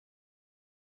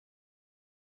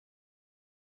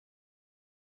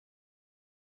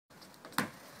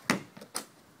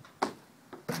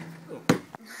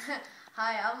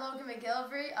Hi, I'm Logan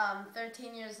MacGillivray. I'm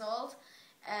 13 years old,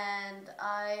 and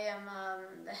I am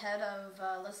the head of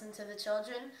Listen to the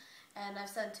Children, and I've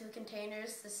sent 2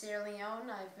 containers to Sierra Leone.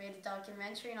 I've made a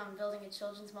documentary, and I'm building a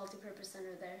children's multipurpose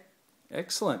center there.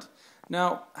 Excellent.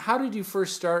 Now, how did you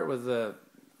first start with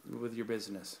your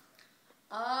business?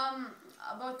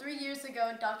 About 3 years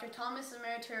ago, Dr. Thomas and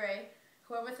Mary Toure,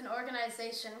 who are with an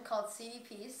organization called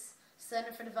cdpeace,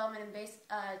 Center for Development and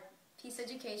Peace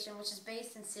Education, which is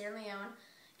based in Sierra Leone,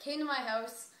 came to my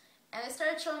house, and they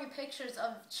started showing me pictures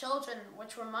of children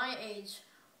which were my age,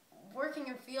 working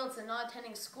in fields and not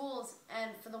attending schools.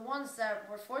 And for the ones that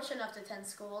were fortunate enough to attend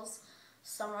schools,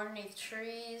 some were underneath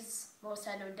trees, most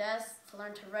had no desks. To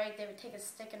learn to write, they would take a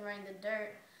stick and write in the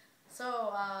dirt.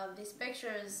 So these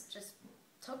pictures just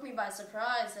took me by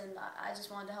surprise, and I just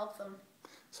wanted to help them.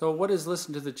 So what does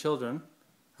Listen to the Children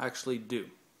actually do?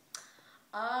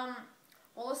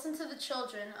 Well, Listen to the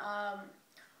Children,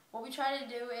 what we try to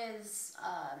do is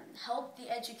help the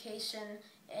education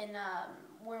in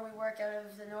where we work out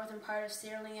of the northern part of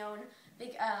Sierra Leone,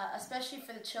 especially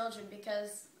for the children,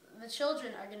 because the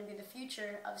children are going to be the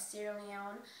future of Sierra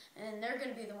Leone, and they're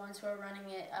going to be the ones who are running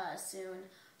it soon.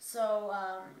 So,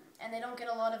 and they don't get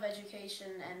a lot of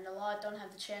education, and a lot don't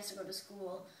have the chance to go to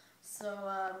school. So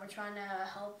we're trying to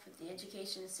help with the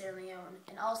education in Sierra Leone,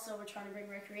 and also we're trying to bring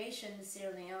recreation to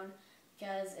Sierra Leone,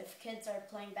 because if kids are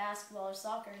playing basketball or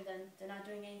soccer, then they're not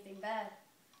doing anything bad.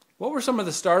 What were some of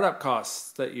the startup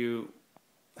costs that you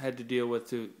had to deal with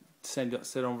to send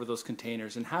over those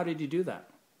containers, and how did you do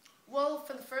that? Well,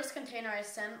 for the first container I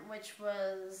sent, which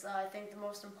was I think the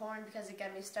most important because it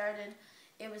got me started,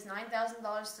 it was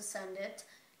 $9,000 to send it,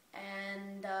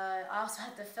 and I also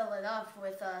had to fill it up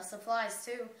with supplies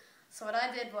too. So what I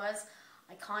did was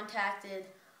I contacted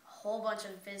a whole bunch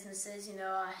of businesses.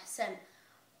 I sent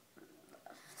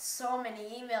so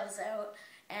many emails out,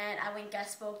 and I went and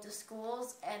spoke to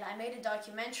schools, and I made a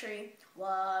documentary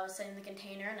while I was sending the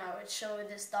container, and I would show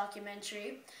this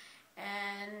documentary,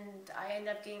 and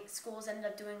schools ended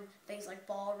up doing things like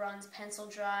ball runs, pencil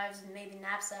drives, and maybe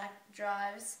knapsack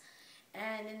drives.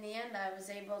 And in the end, I was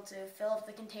able to fill up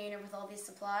the container with all these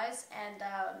supplies, and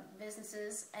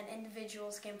businesses and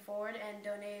individuals came forward and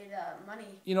donated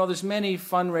money. There's many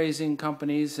fundraising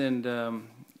companies and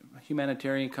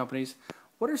humanitarian companies.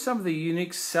 What are some of the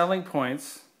unique selling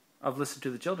points of Listen to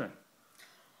the Children?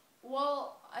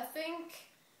 Well, I think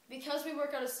because we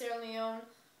work out of Sierra Leone,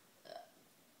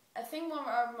 I think one of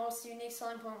our most unique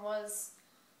selling point was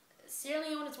Sierra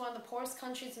Leone is one of the poorest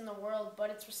countries in the world, but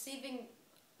it's receiving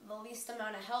the least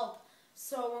amount of help.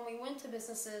 So when we went to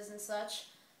businesses and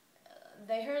such,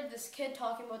 they heard this kid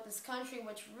talking about this country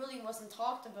which really wasn't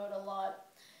talked about a lot,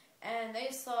 and they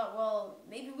just thought, well,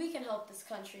 maybe we can help this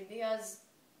country, because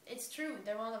it's true,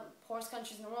 they're one of the poorest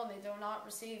countries in the world, and they do not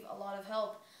receive a lot of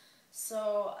help.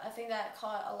 So I think that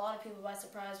caught a lot of people by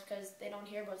surprise, because they don't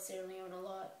hear about Sierra Leone a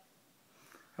lot.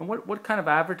 And what kind of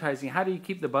advertising, how do you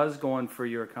keep the buzz going for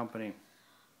your company?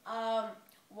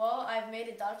 Well, I've made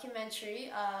a documentary,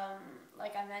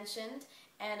 like I mentioned,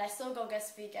 and I still go guest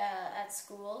speak at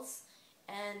schools,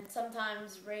 and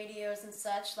sometimes radios and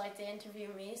such like to interview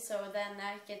me, so then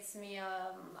that gets me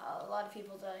a lot of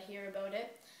people to hear about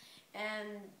it.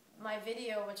 And my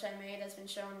video, which I made, has been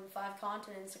shown in 5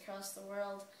 continents across the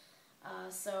world,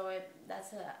 so it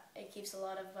keeps a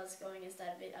lot of buzz going, is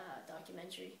that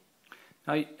documentary.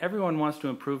 Now, everyone wants to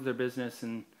improve their business,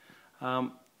 and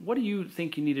what do you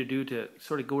think you need to do to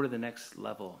sort of go to the next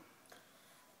level?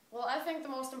 Well, I think the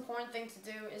most important thing to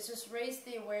do is just raise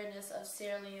the awareness of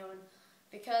Sierra Leone,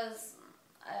 because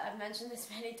I've mentioned this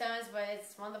many times, but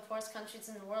it's one of the poorest countries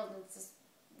in the world, and it's just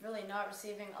really not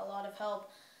receiving a lot of help.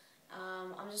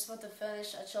 I'm just about to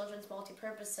finish a children's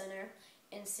multi-purpose center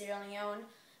in Sierra Leone,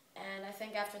 and I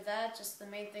think after that, just the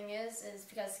main thing is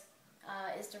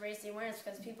to raise the awareness,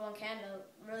 because people in Canada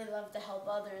really love to help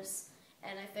others.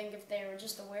 And I think if they were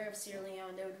just aware of Sierra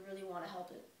Leone, they would really want to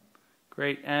help it.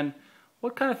 Great. And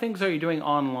what kind of things are you doing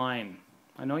online?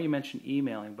 I know you mentioned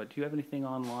emailing, but do you have anything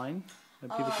online that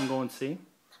people can go and see?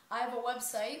 I have a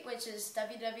website, which is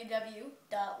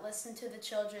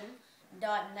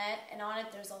www.listentothechildren.net, and on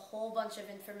it there's a whole bunch of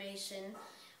information,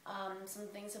 some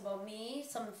things about me,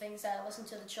 some things that Listen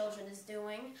to the Children is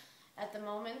doing at the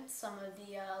moment, some of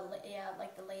the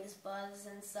like the latest buzz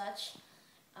and such.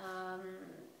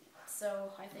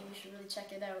 So I think you should really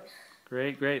check it out.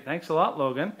 Great, great. Thanks a lot,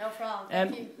 Logan. No problem.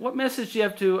 Thank you. What message do you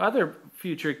have to other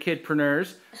future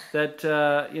kidpreneurs that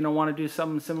want to do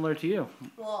something similar to you?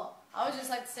 Well, I would just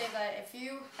like to say that if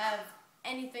you have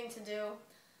anything to do,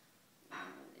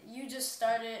 you just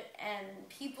start it, and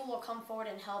people will come forward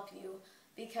and help you.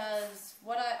 because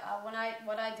what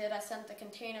I did, I sent the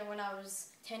container when I was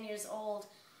 10 years old,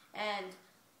 and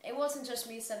it wasn't just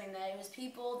me sending that. It was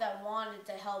people that wanted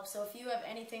to help. So if you have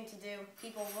anything to do,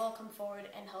 people will come forward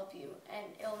and help you, and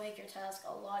it'll make your task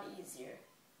a lot easier.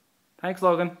 Thanks,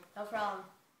 Logan. No problem.